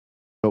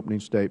opening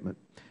statement.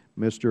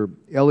 Mr.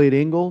 Eliot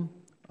Engel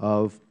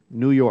of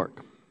New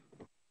York.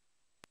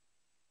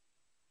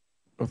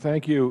 Well,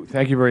 thank you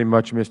very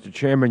much, Mr.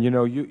 Chairman. You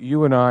know,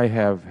 you and I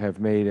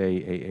have made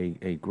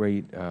a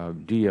great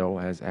deal,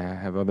 as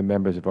have other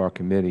members of our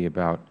committee,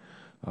 about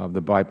the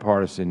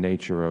bipartisan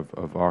nature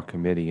of our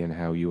committee and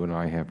how you and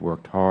I have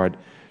worked hard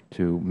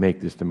to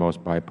make this the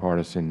most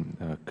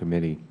bipartisan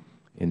committee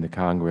in the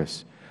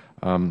Congress.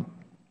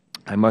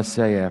 I must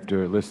say,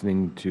 after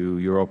listening to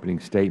your opening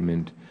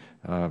statement,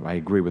 I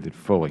agree with it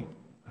fully.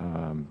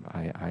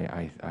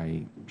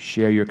 I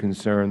share your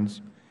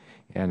concerns,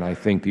 and I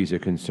think these are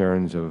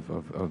concerns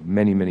of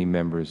many, many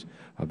members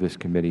of this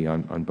committee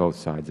on both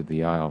sides of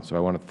the aisle. So I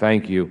want to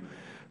thank you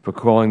for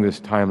calling this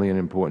timely and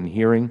important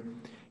hearing.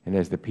 And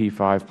as the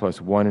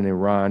P5+1 and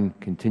Iran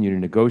continue to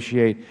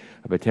negotiate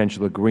a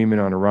potential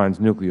agreement on Iran's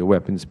nuclear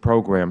weapons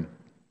program,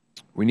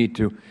 we need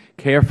to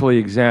carefully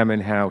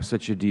examine how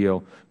such a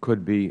deal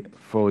could be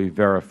fully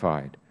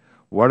verified.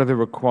 What are the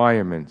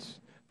requirements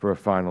for a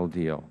final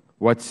deal?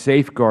 What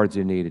safeguards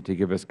are needed to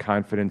give us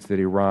confidence that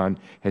Iran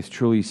has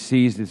truly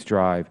seized its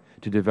drive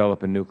to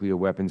develop a nuclear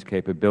weapons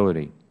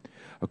capability?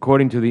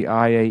 According to the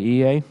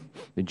IAEA,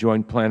 the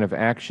Joint Plan of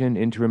Action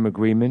interim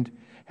agreement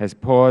has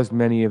paused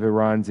many of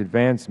Iran's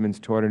advancements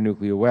toward a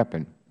nuclear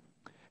weapon.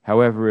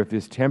 However, if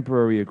this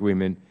temporary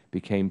agreement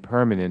became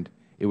permanent,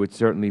 it would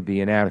certainly be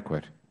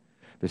inadequate.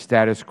 The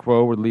status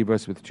quo would leave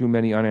us with too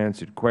many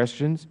unanswered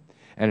questions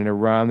and an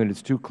Iran that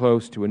is too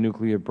close to a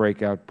nuclear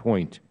breakout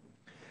point.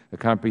 A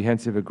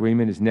comprehensive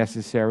agreement is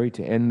necessary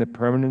to end the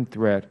permanent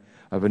threat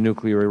of a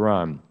nuclear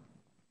Iran.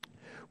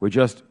 We are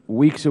just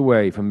weeks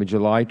away from the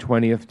July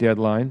 20th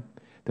deadline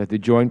that the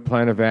Joint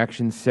Plan of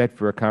Action set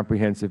for a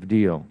comprehensive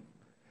deal.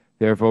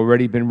 There have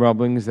already been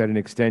rumblings that an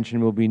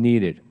extension will be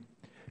needed.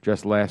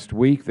 Just last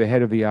week, the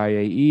head of the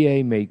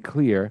IAEA made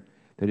clear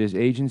that his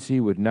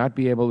agency would not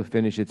be able to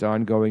finish its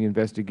ongoing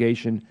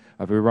investigation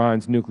of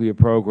Iran's nuclear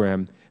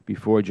program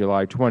before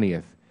July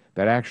 20th.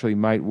 That actually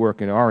might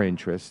work in our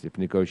interest if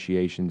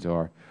negotiations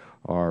are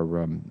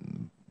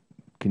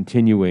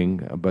continuing,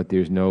 but there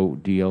is no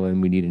deal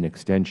and we need an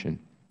extension.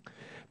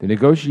 The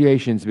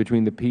negotiations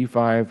between the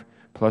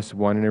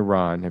P5+1 and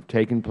Iran have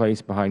taken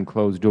place behind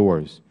closed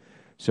doors,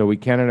 so we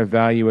cannot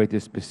evaluate the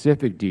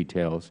specific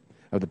details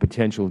of the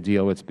potential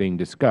deal that is being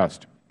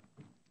discussed.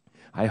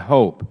 I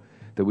hope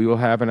that we will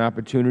have an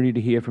opportunity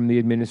to hear from the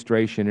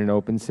Administration in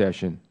open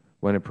session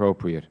when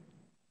appropriate.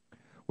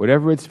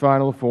 Whatever its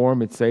final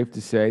form, it is safe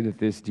to say that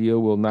this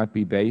deal will not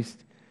be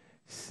based,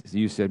 as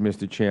you said,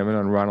 Mr. Chairman,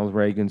 on Ronald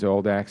Reagan's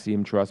old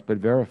axiom, trust but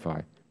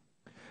verify.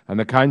 On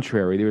the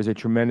contrary, there is a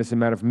tremendous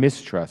amount of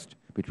mistrust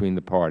between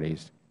the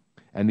parties,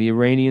 and the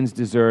Iranians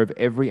deserve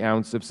every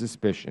ounce of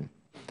suspicion.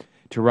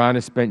 Tehran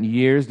has spent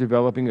years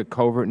developing a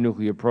covert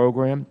nuclear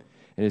program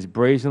and has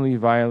brazenly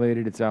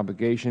violated its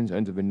obligations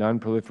under the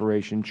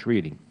Non-Proliferation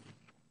Treaty.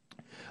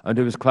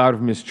 Under this cloud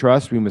of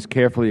mistrust, we must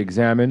carefully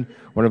examine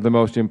one of the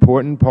most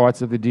important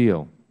parts of the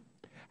deal.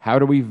 How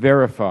do we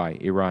verify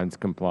Iran's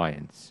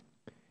compliance?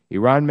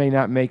 Iran may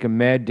not make a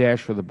mad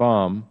dash for the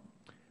bomb,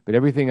 but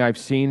everything I have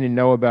seen and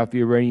know about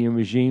the Iranian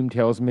regime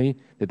tells me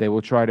that they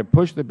will try to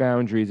push the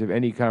boundaries of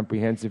any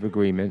comprehensive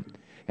agreement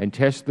and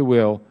test the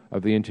will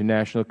of the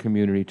international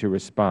community to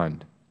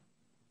respond.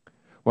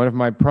 One of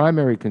my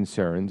primary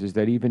concerns is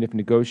that even if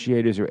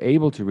negotiators are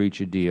able to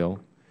reach a deal,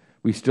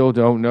 we still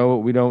don't know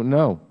what we don't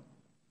know.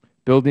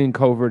 Building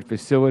covert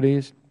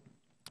facilities,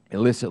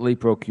 illicitly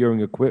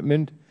procuring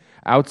equipment,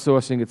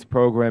 outsourcing its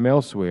program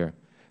elsewhere,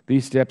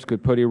 these steps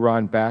could put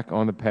Iran back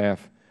on the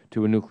path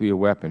to a nuclear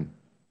weapon.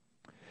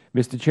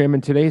 Mr.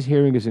 Chairman, today's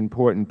hearing is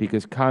important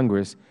because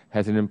Congress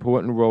has an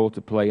important role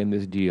to play in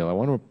this deal.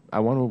 I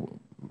want to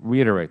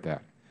reiterate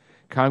that.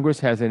 Congress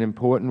has an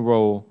important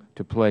role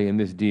to play in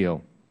this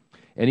deal.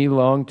 Any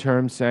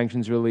long-term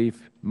sanctions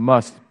relief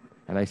must,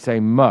 and I say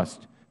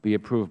must, be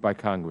approved by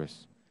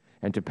Congress.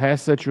 And to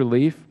pass such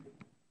relief,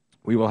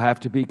 we will have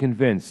to be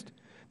convinced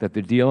that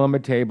the deal on the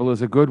table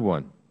is a good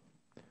one,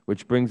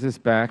 which brings us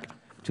back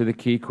to the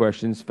key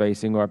questions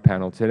facing our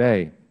panel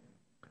today.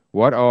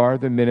 What are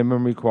the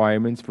minimum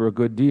requirements for a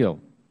good deal?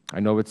 I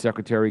know that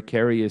Secretary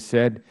Kerry has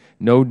said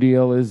no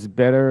deal is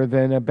better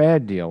than a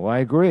bad deal. Well, I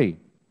agree.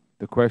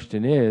 The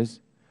question is,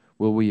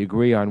 will we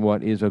agree on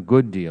what is a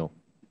good deal?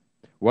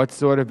 What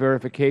sort of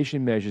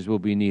verification measures will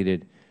be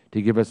needed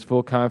to give us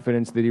full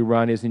confidence that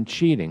Iran isn't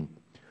cheating,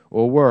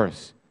 or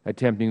worse,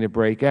 attempting to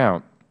break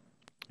out?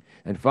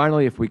 And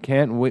finally, if we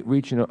can't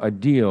reach a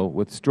deal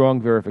with strong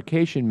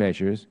verification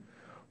measures,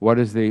 what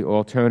is the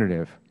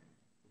alternative?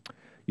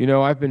 You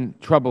know, I've been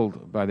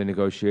troubled by the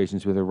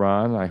negotiations with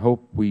Iran. I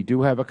hope we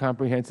do have a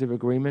comprehensive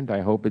agreement. I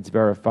hope it's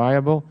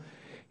verifiable,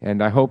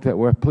 and I hope that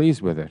we're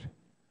pleased with it.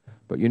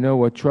 But you know,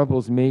 what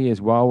troubles me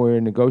is while we're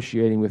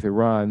negotiating with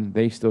Iran,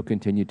 they still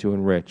continue to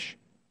enrich.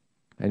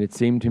 And it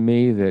seemed to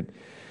me that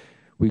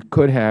we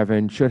could have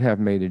and should have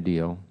made a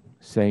deal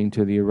saying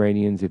to the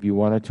Iranians, if you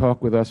want to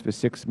talk with us for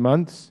 6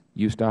 months,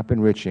 you stop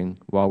enriching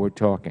while we're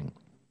talking.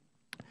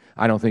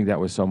 I don't think that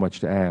was so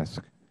much to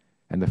ask.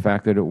 And the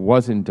fact that it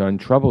wasn't done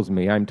troubles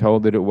me. I'm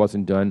told that it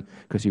wasn't done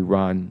because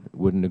Iran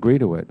wouldn't agree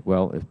to it.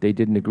 Well, if they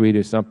didn't agree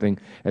to something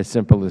as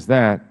simple as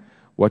that,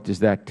 what does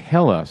that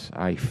tell us,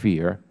 I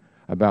fear,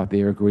 about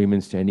their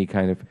agreements to any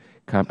kind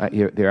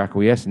of, their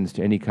acquiescence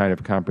to any kind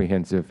of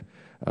comprehensive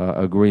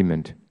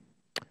agreement?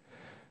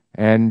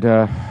 And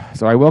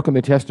so I welcome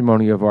the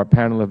testimony of our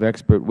panel of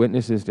expert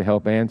witnesses to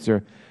help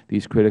answer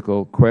these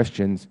critical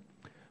questions.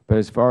 But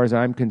as far as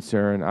I'm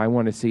concerned, I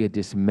want to see a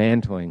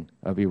dismantling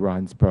of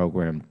Iran's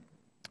program,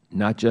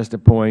 not just a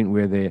point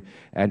where they're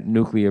at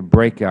nuclear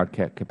breakout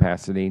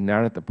capacity,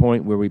 not at the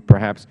point where we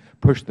perhaps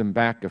push them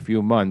back a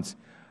few months.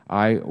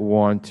 I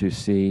want to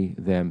see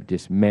them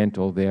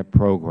dismantle their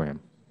program.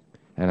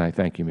 And I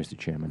thank you, Mr.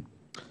 Chairman.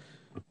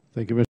 Thank you, Mr.